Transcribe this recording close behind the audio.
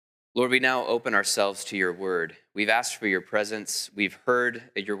Lord, we now open ourselves to your word. We've asked for your presence. We've heard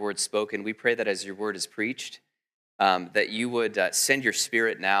your word spoken. We pray that as your word is preached, that you would send your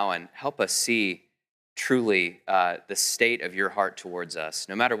spirit now and help us see truly the state of your heart towards us,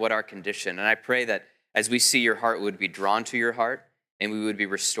 no matter what our condition. And I pray that as we see your heart, we would be drawn to your heart and we would be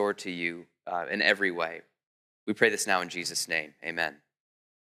restored to you in every way. We pray this now in Jesus' name. Amen.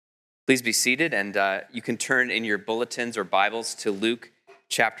 Please be seated, and you can turn in your bulletins or Bibles to Luke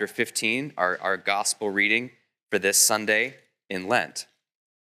chapter 15, our gospel reading for this Sunday in Lent.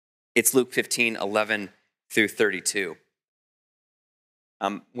 It's Luke 15, 11 through 32.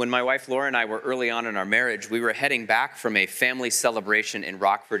 When my wife Laura and I were early on in our marriage, we were heading back from a family celebration in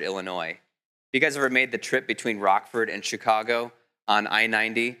Rockford, Illinois. You guys ever made the trip between Rockford and Chicago on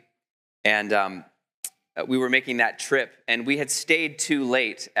I-90? And we were making that trip, and we had stayed too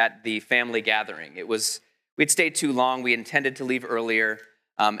late at the family gathering. We'd stayed too long. We intended to leave earlier,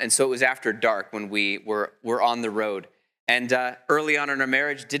 and so it was after dark when we were on the road. And early on in our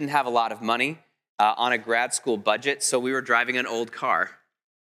marriage, didn't have a lot of money on a grad school budget, so we were driving an old car.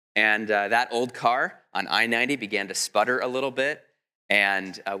 And that old car on I-90 began to sputter a little bit,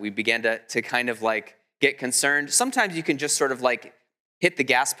 and we began to kind of like get concerned. Sometimes you can just sort of like hit the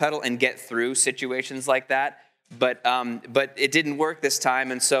gas pedal and get through situations like that, but it didn't work this time.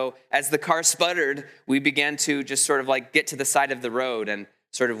 And so as the car sputtered, we began to just sort of like get to the side of the road, and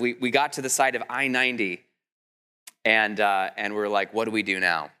sort of we got to the side of I-90, and we're like, what do we do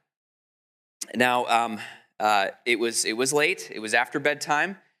now? Now, it was late. It was after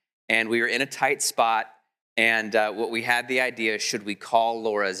bedtime, and we were in a tight spot, and what we had the idea, should we call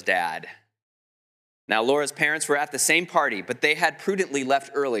Laura's dad? Now, Laura's parents were at the same party, but they had prudently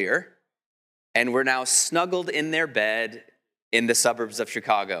left earlier and were now snuggled in their bed in the suburbs of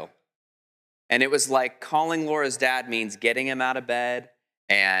Chicago. And it was like calling Laura's dad means getting him out of bed,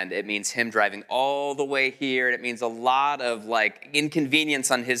 and it means him driving all the way here, and it means a lot of like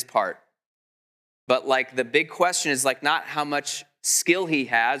inconvenience on his part. But like the big question is like not how much skill he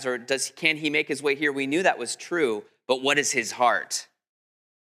has or can he make his way here? We knew that was true, but what is his heart?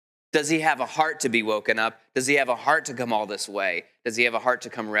 Does he have a heart to be woken up? Does he have a heart to come all this way? Does he have a heart to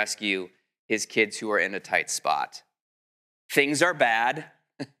come rescue his kids who are in a tight spot? Things are bad.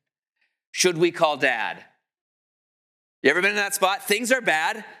 Should we call dad? You ever been in that spot? Things are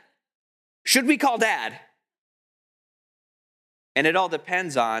bad. Should we call dad? And it all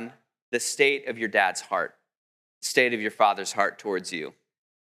depends on the state of your dad's heart, the state of your father's heart towards you.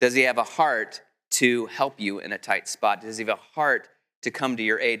 Does he have a heart to help you in a tight spot? Does he have a heart to come to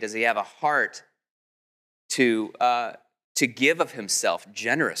your aid? Does he have a heart to give of himself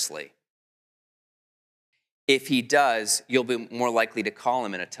generously? If he does, you'll be more likely to call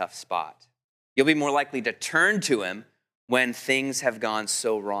him in a tough spot. You'll be more likely to turn to him when things have gone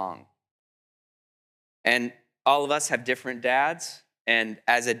so wrong. And all of us have different dads, and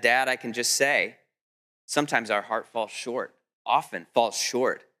as a dad, I can just say, sometimes our heart falls short, often falls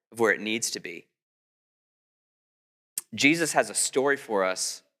short of where it needs to be. Jesus has a story for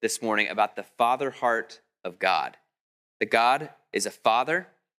us this morning about the father heart of God. That God is a father,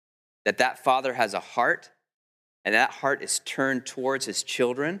 that father has a heart, and that heart is turned towards his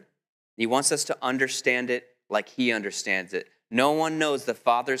children. He wants us to understand it like he understands it. No one knows the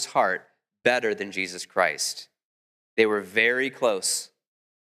Father's heart better than Jesus Christ. They were very close.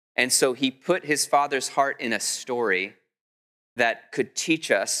 And so he put his Father's heart in a story that could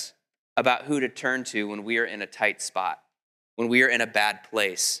teach us about who to turn to when we are in a tight spot, when we are in a bad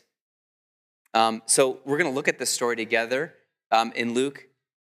place. So we're going to look at this story together in Luke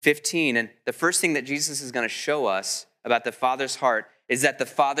 15. And the first thing that Jesus is going to show us about the Father's heart is that the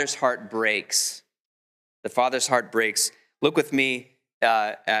Father's heart breaks. The Father's heart breaks. Look with me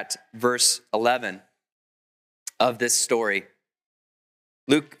at verse 11 of this story.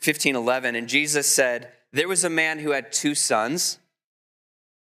 Luke 15:11, and Jesus said, there was a man who had 2 sons,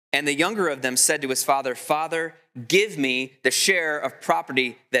 and the younger of them said to his father, Father, give me the share of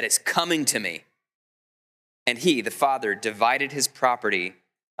property that is coming to me. And he, the father, divided his property.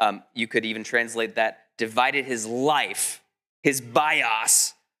 You could even translate that, divided his life, his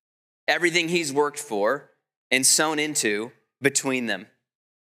bios, everything he's worked for and sown into between them.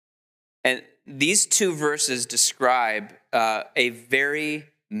 And these 2 verses describe a very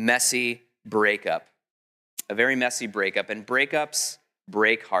messy breakup. A very messy breakup. And breakups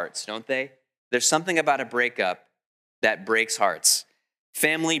break hearts, don't they? There's something about a breakup that breaks hearts.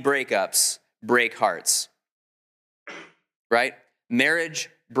 Family breakups break hearts, right? Marriage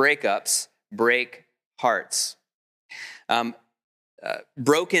breakups break hearts.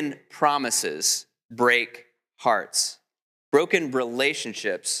 Broken promises break hearts. Broken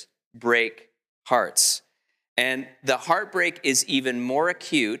relationships break hearts. And the heartbreak is even more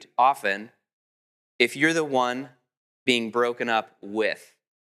acute often if you're the one being broken up with,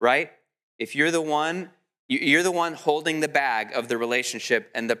 right? If you're the one holding the bag of the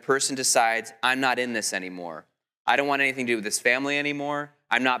relationship and the person decides, I'm not in this anymore. I don't want anything to do with this family anymore.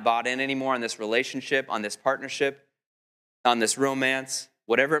 I'm not bought in anymore on this relationship, on this partnership, on this romance,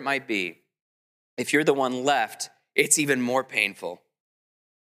 whatever it might be. If you're the one left, it's even more painful.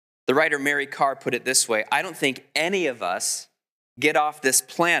 The writer Mary Carr put it this way: I don't think any of us get off this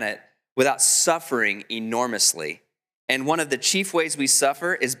planet without suffering enormously. And one of the chief ways we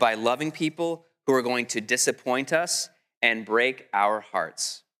suffer is by loving people who are going to disappoint us and break our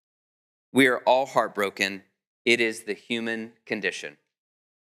hearts. We are all heartbroken. It is the human condition.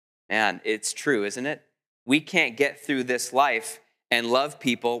 And it's true, isn't it? We can't get through this life and love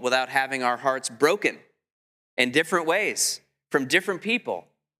people without having our hearts broken in different ways from different people,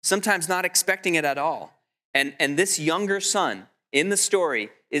 sometimes not expecting it at all. And this younger son in the story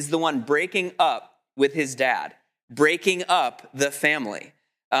is the one breaking up with his dad, breaking up the family.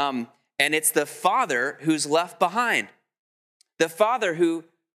 And it's the father who's left behind. The father who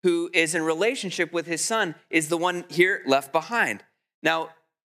is in relationship with his son is the one here left behind. Now,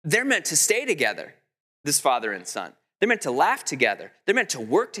 they're meant to stay together, this father and son. They're meant to laugh together. They're meant to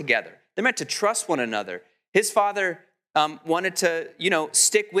work together. They're meant to trust one another. His father wanted to,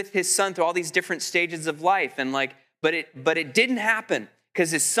 stick with his son through all these different stages of life, but it didn't happen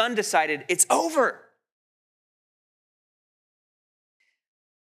because his son decided it's over.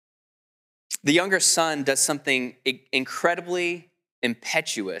 The younger son does something incredibly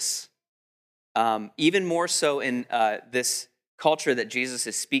impetuous, even more so in this culture that Jesus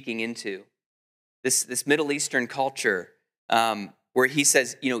is speaking into, this Middle Eastern culture, where he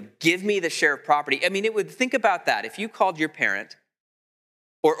says, give me the share of property. I mean, think about that. If you called your parent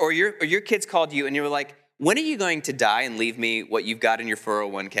or your kids called you and you were like, when are you going to die and leave me what you've got in your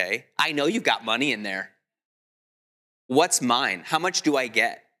 401k? I know you've got money in there. What's mine? How much do I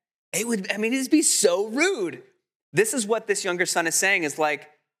get? It'd be so rude. This is what this younger son is saying is like,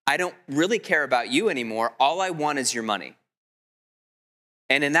 I don't really care about you anymore. All I want is your money.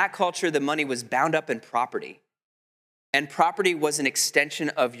 And in that culture, the money was bound up in property. And property was an extension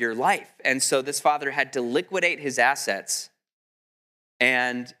of your life. And so this father had to liquidate his assets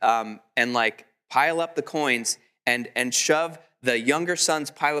and pile up the coins and shove the younger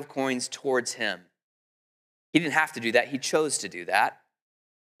son's pile of coins towards him. He didn't have to do that. He chose to do that.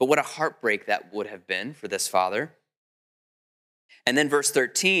 But what a heartbreak that would have been for this father. And then verse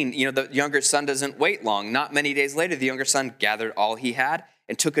 13, the younger son doesn't wait long. Not many days later, the younger son gathered all he had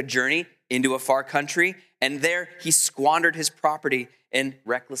and took a journey into a far country. And there he squandered his property in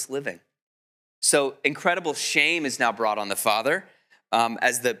reckless living. So incredible shame is now brought on the father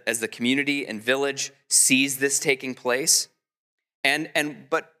as the community and village sees this taking place.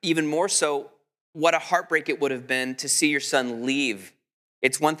 But even more so, what a heartbreak it would have been to see your son leave.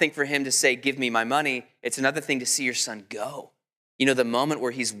 It's one thing for him to say, give me my money. It's another thing to see your son go. The moment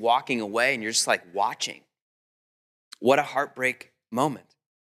where he's walking away and you're just like watching. What a heartbreak moment.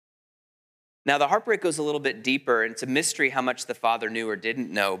 Now, the heartbreak goes a little bit deeper, and it's a mystery how much the father knew or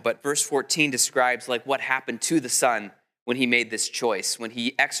didn't know. But verse 14 describes what happened to the son when he made this choice, when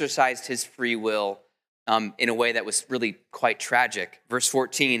he exercised his free will in a way that was really quite tragic. Verse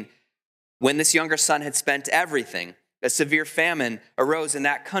 14, when this younger son had spent everything, a severe famine arose in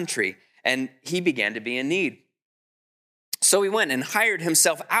that country, and he began to be in need. So he went and hired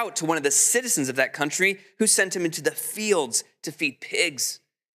himself out to one of the citizens of that country, who sent him into the fields to feed pigs.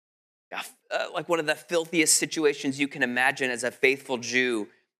 Like one of the filthiest situations you can imagine as a faithful Jew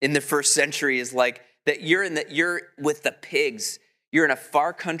in the first century is like that you're with the pigs. You're in a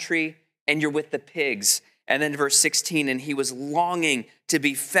far country and you're with the pigs. And then verse 16, and he was longing to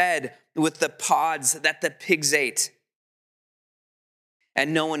be fed with the pods that the pigs ate.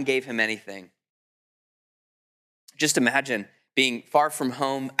 And no one gave him anything. Just imagine being far from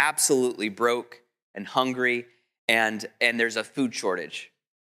home, absolutely broke and hungry, and there's a food shortage.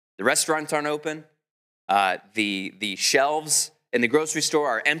 The restaurants aren't open. The shelves in the grocery store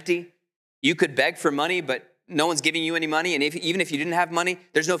are empty. You could beg for money, but no one's giving you any money. And even if you didn't have money,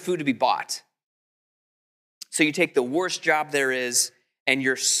 there's no food to be bought. So you take the worst job there is, and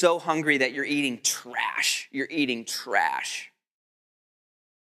you're so hungry that you're eating trash. You're eating trash.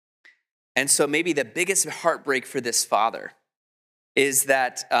 And so maybe the biggest heartbreak for this father is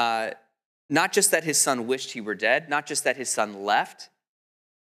that not just that his son wished he were dead, not just that his son left,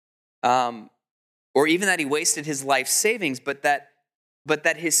 or even that he wasted his life savings, but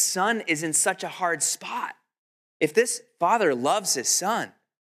that his son is in such a hard spot. If this father loves his son,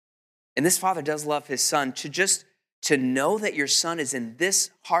 And this father does love his son. To know that your son is in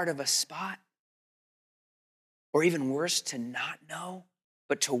this hard of a spot, or even worse, to not know,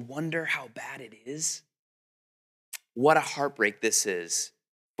 but to wonder how bad it is. What a heartbreak this is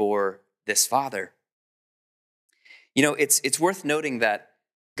for this father. You know, it's worth noting that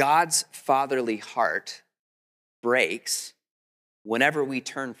God's fatherly heart breaks whenever we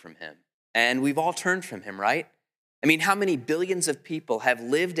turn from him. And we've all turned from him, right? I mean, how many billions of people have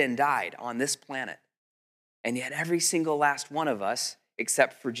lived and died on this planet? And yet every single last one of us,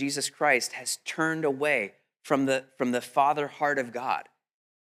 except for Jesus Christ, has turned away from the father heart of God.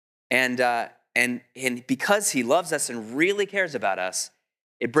 And because he loves us and really cares about us,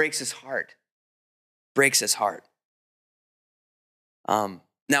 it breaks his heart. Breaks his heart.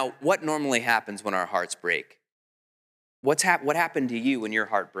 Now, what normally happens when our hearts break? What happened to you when your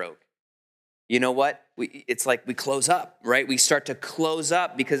heart broke? You know what? It's like we close up, right? We start to close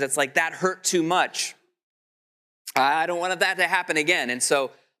up because it's like, that hurt too much. I don't want that to happen again. And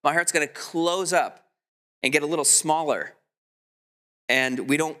so my heart's going to close up and get a little smaller. And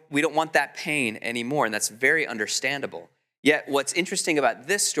we don't want that pain anymore. And that's very understandable. Yet what's interesting about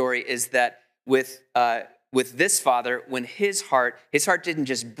this story is that with this father, when his heart didn't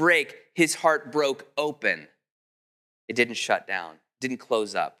just break, his heart broke open. It didn't shut down, didn't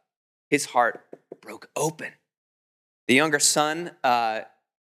close up. His heart broke open. The younger son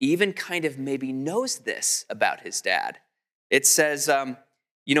even kind of maybe knows this about his dad. It says,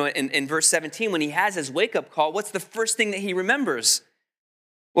 in verse 17, when he has his wake-up call, what's the first thing that he remembers?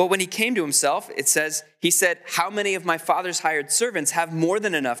 Well, when he came to himself, it says, he said, how many of my father's hired servants have more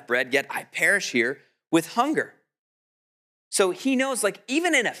than enough bread, yet I perish here with hunger? So he knows, like,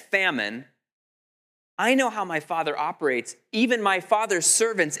 even in a famine, I know how my father operates. Even my father's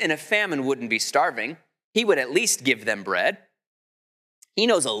servants in a famine wouldn't be starving. He would at least give them bread. He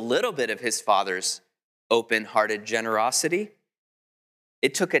knows a little bit of his father's open-hearted generosity.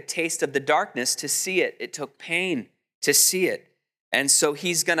 It took a taste of the darkness to see it. It took pain to see it. And so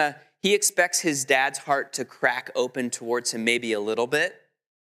he expects his dad's heart to crack open towards him maybe a little bit.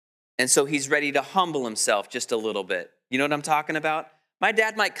 And so he's ready to humble himself just a little bit. You know what I'm talking about? My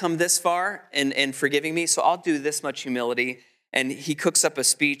dad might come this far in forgiving me, so I'll do this much humility. And he cooks up a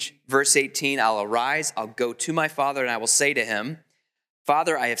speech, verse 18, I'll arise, I'll go to my father, and I will say to him,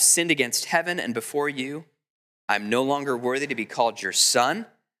 Father, I have sinned against heaven and before you. I'm no longer worthy to be called your son,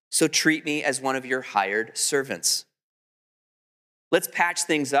 so treat me as one of your hired servants. Let's patch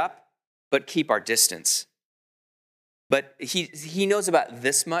things up, but keep our distance. But he knows about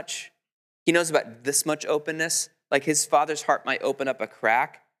this much. He knows about this much openness. Like his father's heart might open up a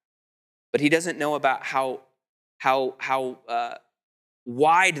crack, but he doesn't know about how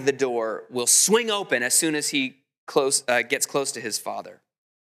wide the door will swing open as soon as he gets close to his father.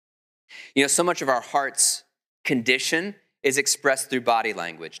 You know, so much of our heart's condition is expressed through body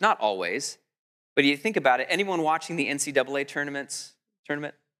language. Not always, but you think about it. Anyone watching the NCAA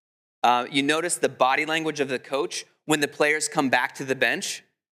tournament? You notice the body language of the coach when the players come back to the bench,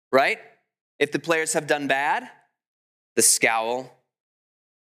 right? If the players have done bad, the scowl,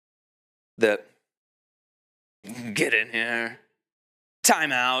 the get in here,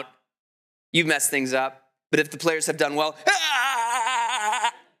 timeout, you've messed things up. But if the players have done well,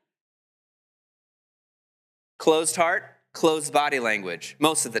 closed heart, closed body language,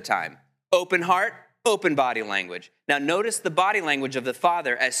 most of the time. Open heart, open body language. Now notice the body language of the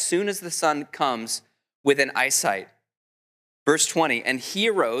father as soon as the son comes within eyesight. Verse 20, and he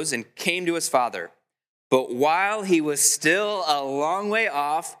arose and came to his father. But while he was still a long way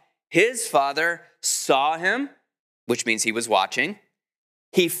off, his father saw him, which means he was watching.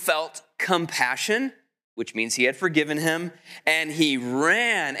 He felt compassion, which means he had forgiven him. And he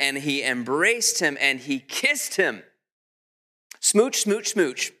ran and he embraced him and he kissed him. Smooch, smooch,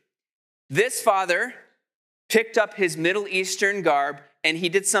 smooch. This father picked up his Middle Eastern garb and he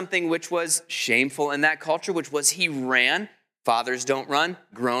did something which was shameful in that culture, which was he ran. Fathers don't run.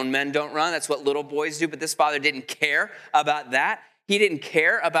 Grown men don't run. That's what little boys do. But this father didn't care about that. He didn't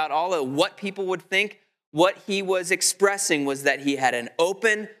care about all of what people would think. What he was expressing was that he had an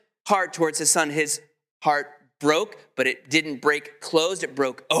open heart towards his son. His heart broke, but it didn't break closed. It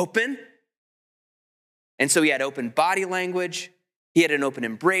broke open. And so he had open body language. He had an open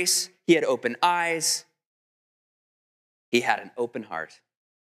embrace. He had open eyes. He had an open heart.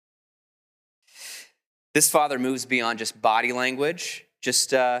 This father moves beyond just body language,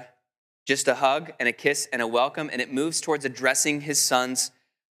 just a hug and a kiss and a welcome, and it moves towards addressing his son's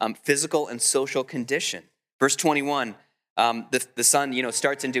physical and social condition. Verse 21, The son,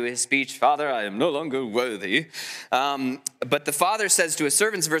 starts into his speech, "Father, I am no longer worthy." But the father says to his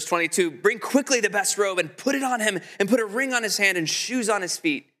servants, verse 22, "Bring quickly the best robe and put it on him, and put a ring on his hand and shoes on his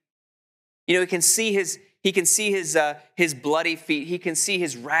feet." He can see his bloody feet. He can see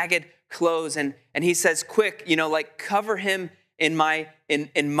his ragged clothes, and he says, "Quick, cover him in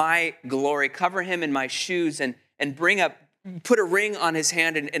my glory, cover him in my shoes, and put a ring on his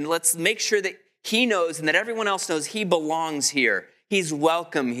hand, and let's make sure that he knows and that everyone else knows he belongs here. He's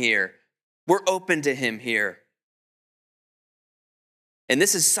welcome here. We're open to him here." And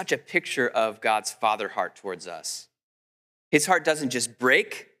this is such a picture of God's father heart towards us. His heart doesn't just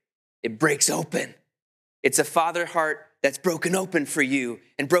break, it breaks open. It's a father heart that's broken open for you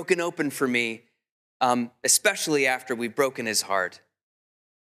and broken open for me, especially after we've broken his heart.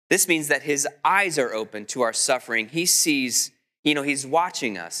 This means that his eyes are open to our suffering. He sees, he's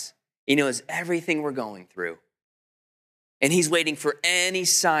watching us. He knows everything we're going through. And he's waiting for any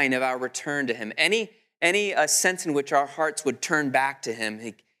sign of our return to him, any sense in which our hearts would turn back to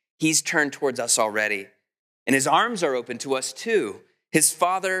him. He's turned towards us already. And his arms are open to us too. His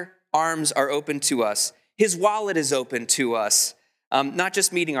father arms are open to us. His wallet is open to us, not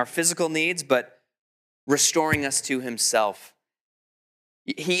just meeting our physical needs, but restoring us to himself.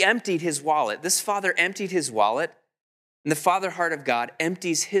 He emptied his wallet. This father emptied his wallet. And the father heart of God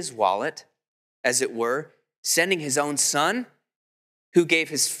empties his wallet, as it were, sending his own son, who gave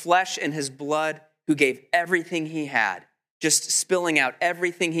his flesh and his blood, who gave everything he had, just spilling out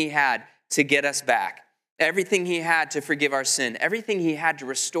everything he had to get us back, everything he had to forgive our sin, everything he had to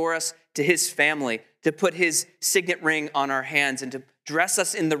restore us to his family, to put his signet ring on our hands, and to dress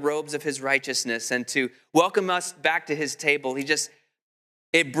us in the robes of his righteousness, and to welcome us back to his table.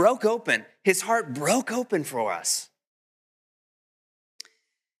 It broke open. His heart broke open for us.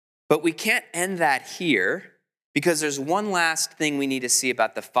 But we can't end that here, because there's one last thing we need to see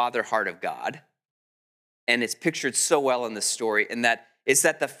about the father heart of God. And it's pictured so well in the story, and that is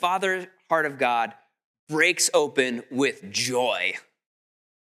that the father heart of God breaks open with joy.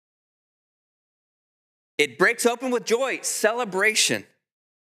 It breaks open with joy, celebration.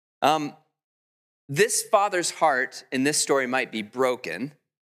 This father's heart in this story might be broken,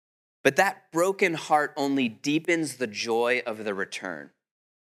 but that broken heart only deepens the joy of the return.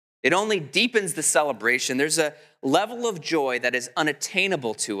 It only deepens the celebration. There's a level of joy that is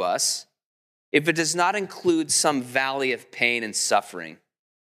unattainable to us if it does not include some valley of pain and suffering.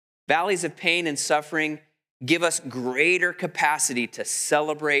 Valleys of pain and suffering give us greater capacity to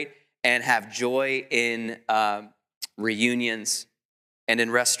celebrate and have joy in reunions and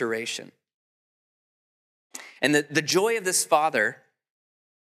in restoration. And the joy of this father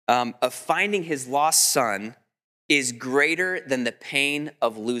of finding his lost son is greater than the pain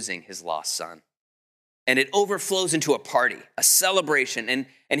of losing his lost son. And it overflows into a party, a celebration,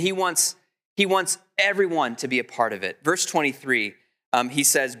 and he wants everyone to be a part of it. Verse 23, he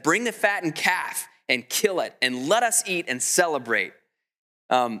says, "Bring the fattened calf and kill it, and let us eat and celebrate.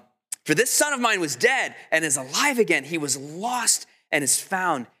 For this son of mine was dead and is alive again. He was lost and is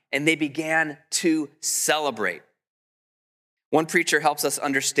found." And they began to celebrate. One preacher helps us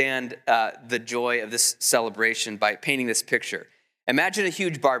understand the joy of this celebration by painting this picture. Imagine a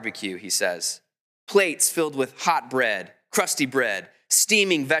huge barbecue, he says. Plates filled with hot bread, crusty bread,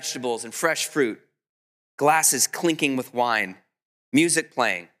 steaming vegetables and fresh fruit, glasses clinking with wine, music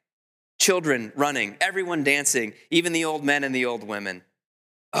playing, children running, everyone dancing, even the old men and the old women.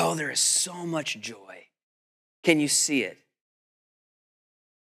 Oh, there is so much joy. Can you see it?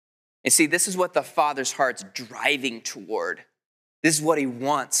 And see, this is what the father's heart's driving toward. This is what he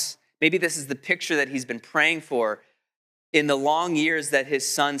wants. Maybe this is the picture that he's been praying for in the long years that his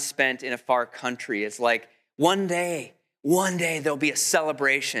son spent in a far country. It's like, one day there'll be a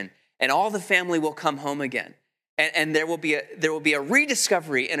celebration and all the family will come home again. And there will be a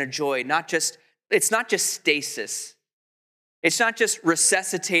rediscovery and a joy. It's not just stasis. It's not just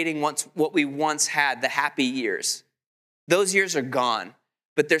resuscitating what we once had, the happy years. Those years are gone.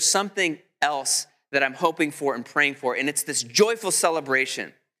 But there's something else that I'm hoping for and praying for, and it's this joyful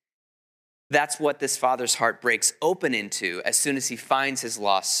celebration. That's what this father's heart breaks open into as soon as he finds his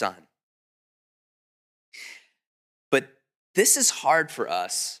lost son. But this is hard for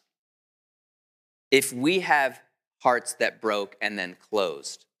us if we have hearts that broke and then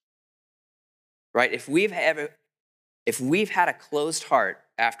closed, right? If we've had a closed heart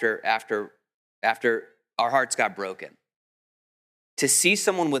after our hearts got broken, to see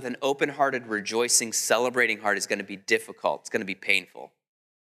someone with an open-hearted, rejoicing, celebrating heart is going to be difficult. It's going to be painful.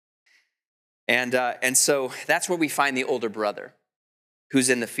 And so that's where we find the older brother who's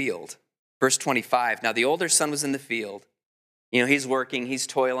in the field. Verse 25, now the older son was in the field, He's working, he's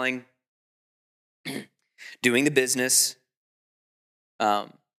toiling, doing the business,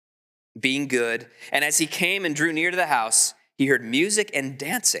 being good. And as he came and drew near to the house, he heard music and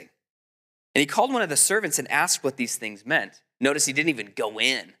dancing. And he called one of the servants and asked what these things meant. Notice he didn't even go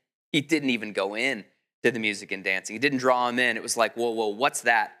in. He didn't even go in to the music and dancing. He didn't draw him in. It was like, whoa, what's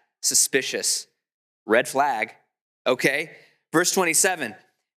that? Suspicious. Red flag. Okay. Verse 27,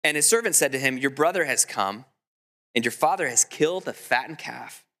 and his servant said to him, your brother has come, and your father has killed the fattened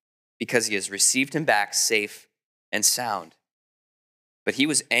calf because he has received him back safe and sound. But he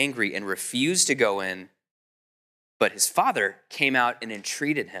was angry and refused to go in. But his father came out and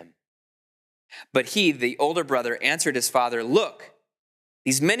entreated him. But he, the older brother, answered his father, look,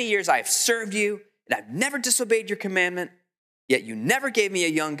 these many years I have served you, and I've never disobeyed your commandment, yet you never gave me a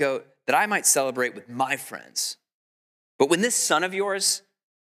young goat that I might celebrate with my friends. But when this son of yours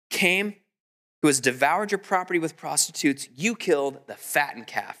came, who has devoured your property with prostitutes, you killed the fattened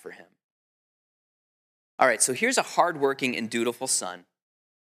calf for him. All right, so here's a hardworking and dutiful son,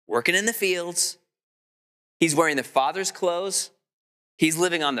 working in the fields. He's wearing the father's clothes. He's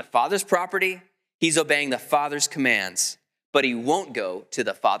living on the father's property. He's obeying the father's commands, but he won't go to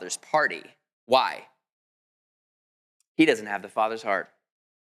the father's party. Why? He doesn't have the father's heart.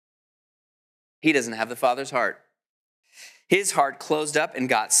 He doesn't have the father's heart. His heart closed up and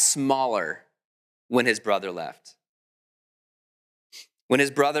got smaller when his brother left. When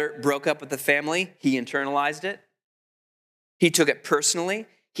his brother broke up with the family, he internalized it. He took it personally.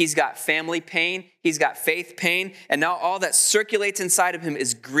 He's got family pain. He's got faith pain. And now all that circulates inside of him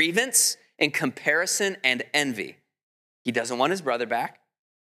is grievance and comparison and envy. He doesn't want his brother back.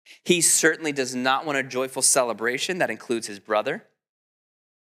 He certainly does not want a joyful celebration that includes his brother.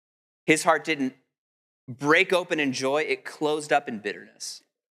 His heart didn't break open in joy. It closed up in bitterness.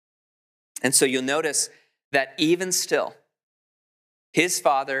 And so you'll notice that even still, his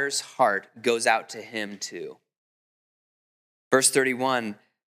father's heart goes out to him too. Verse 31,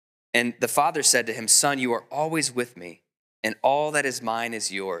 and the father said to him, son, you are always with me, and all that is mine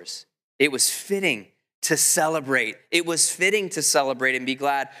is yours. It was fitting to celebrate. It was fitting to celebrate and be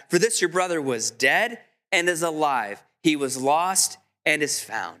glad. For this your brother was dead and is alive. He was lost and is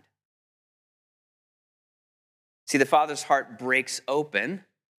found. See, the father's heart breaks open,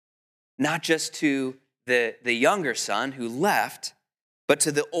 not just to the younger son who left, but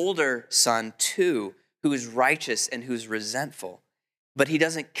to the older son too, who is righteous and who's resentful. But he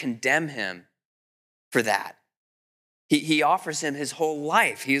doesn't condemn him for that. He offers him his whole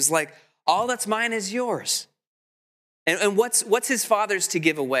life. He's like, all that's mine is yours. And what's his father's to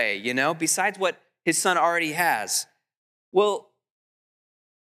give away, besides what his son already has? Well,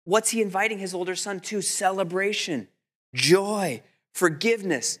 what's he inviting his older son to? Celebration, joy,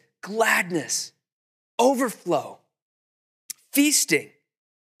 forgiveness, gladness, overflow, feasting.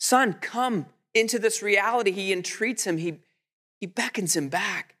 Son, come into this reality. He entreats him. He beckons him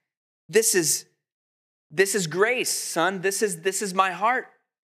back. This is grace, son. This is my heart.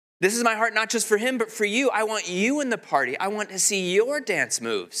 This is my heart, not just for him, but for you. I want you in the party. I want to see your dance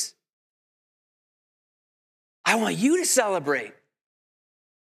moves. I want you to celebrate.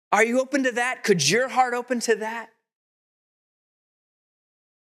 Are you open to that? Could your heart open to that?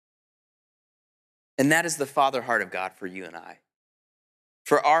 And that is the father heart of God for you and I.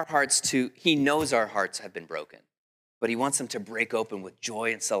 For our hearts he knows our hearts have been broken, but he wants them to break open with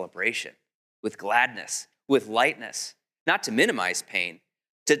joy and celebration, with gladness, with lightness, not to minimize pain,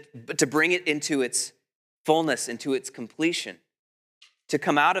 but to bring it into its fullness, into its completion, to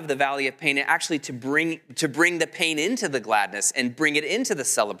come out of the valley of pain and actually to bring the pain into the gladness and bring it into the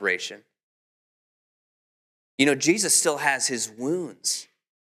celebration. Jesus still has his wounds,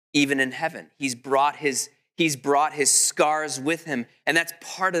 even in heaven. He's brought his scars with him, and that's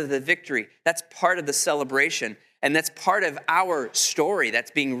part of the victory. That's part of the celebration, and that's part of our story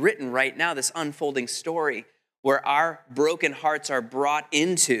that's being written right now, this unfolding story where our broken hearts are brought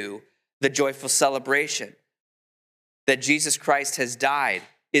into the joyful celebration that Jesus Christ has died,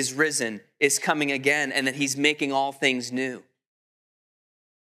 is risen, is coming again, and that he's making all things new.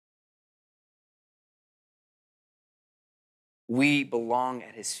 We belong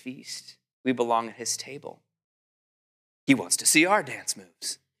at his feast. We belong at his table. He wants to see our dance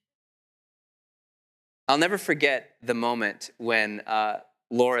moves. I'll never forget the moment when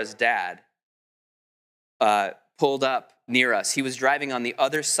Laura's dad pulled up near us. He was driving on the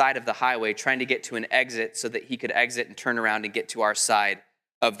other side of the highway trying to get to an exit so that he could exit and turn around and get to our side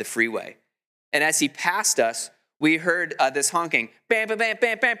of the freeway. And as he passed us, we heard this honking. Bam, bam, bam,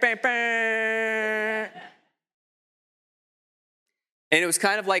 bam, bam, bam, bam. And it was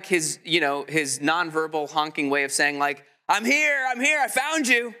kind of like his nonverbal honking way of saying, like, I'm here, I found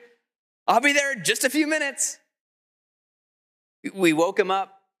you. I'll be there in just a few minutes. We woke him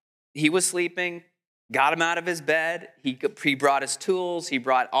up. He was sleeping, got him out of his bed. He brought his tools. He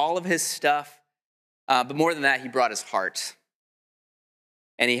brought all of his stuff. But more than that, he brought his heart.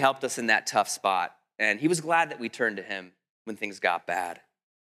 And he helped us in that tough spot. And he was glad that we turned to him when things got bad.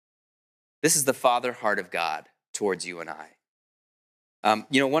 This is the Father heart of God towards you and I.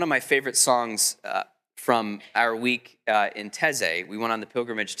 One of my favorite songs from our week in Teze, we went on the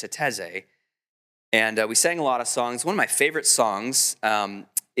pilgrimage to Teze, and we sang a lot of songs. One of my favorite songs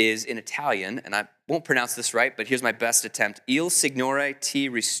is in Italian, and I won't pronounce this right, but here's my best attempt. Il Signore ti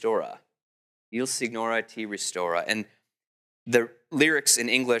ristora. Il Signore ti ristora. And the lyrics in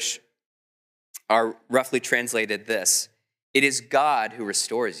English are roughly translated this: it is God who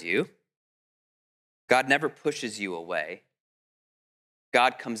restores you. God never pushes you away.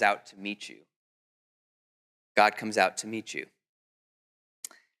 God comes out to meet you. God comes out to meet you.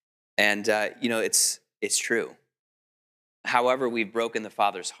 And, it's true. However, we've broken the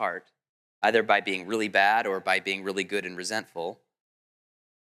Father's heart, either by being really bad or by being really good and resentful.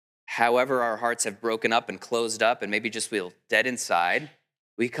 However, our hearts have broken up and closed up and maybe just feel dead inside,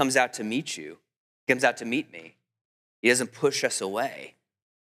 He comes out to meet you. He comes out to meet me. He doesn't push us away.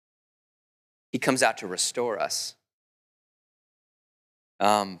 He comes out to restore us.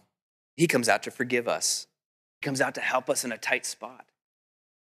 He comes out to forgive us. He comes out to help us in a tight spot.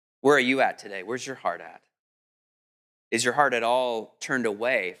 Where are you at today? Where's your heart at? Is your heart at all turned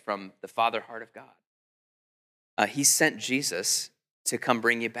away from the Father heart of God? He sent Jesus to come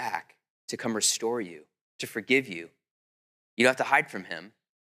bring you back, to come restore you, to forgive you. You don't have to hide from him.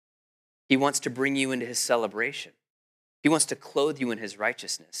 He wants to bring you into his celebration. He wants to clothe you in his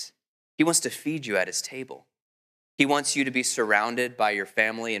righteousness. He wants to feed you at his table. He wants you to be surrounded by your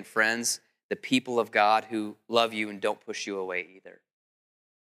family and friends, the people of God who love you and don't push you away either.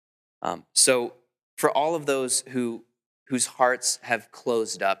 So for all of those whose hearts have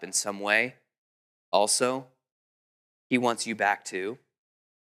closed up in some way, also, he wants you back too.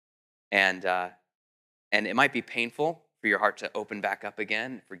 And it might be painful for your heart to open back up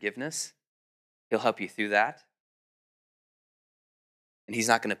again, forgiveness. He'll help you through that. And he's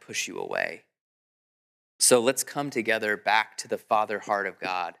not going to push you away. So let's come together back to the Father heart of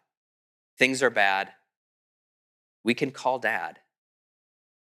God. Things are bad. We can call Dad.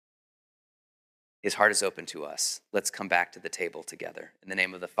 His heart is open to us. Let's come back to the table together. In the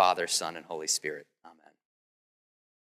name of the Father, Son, and Holy Spirit. Amen.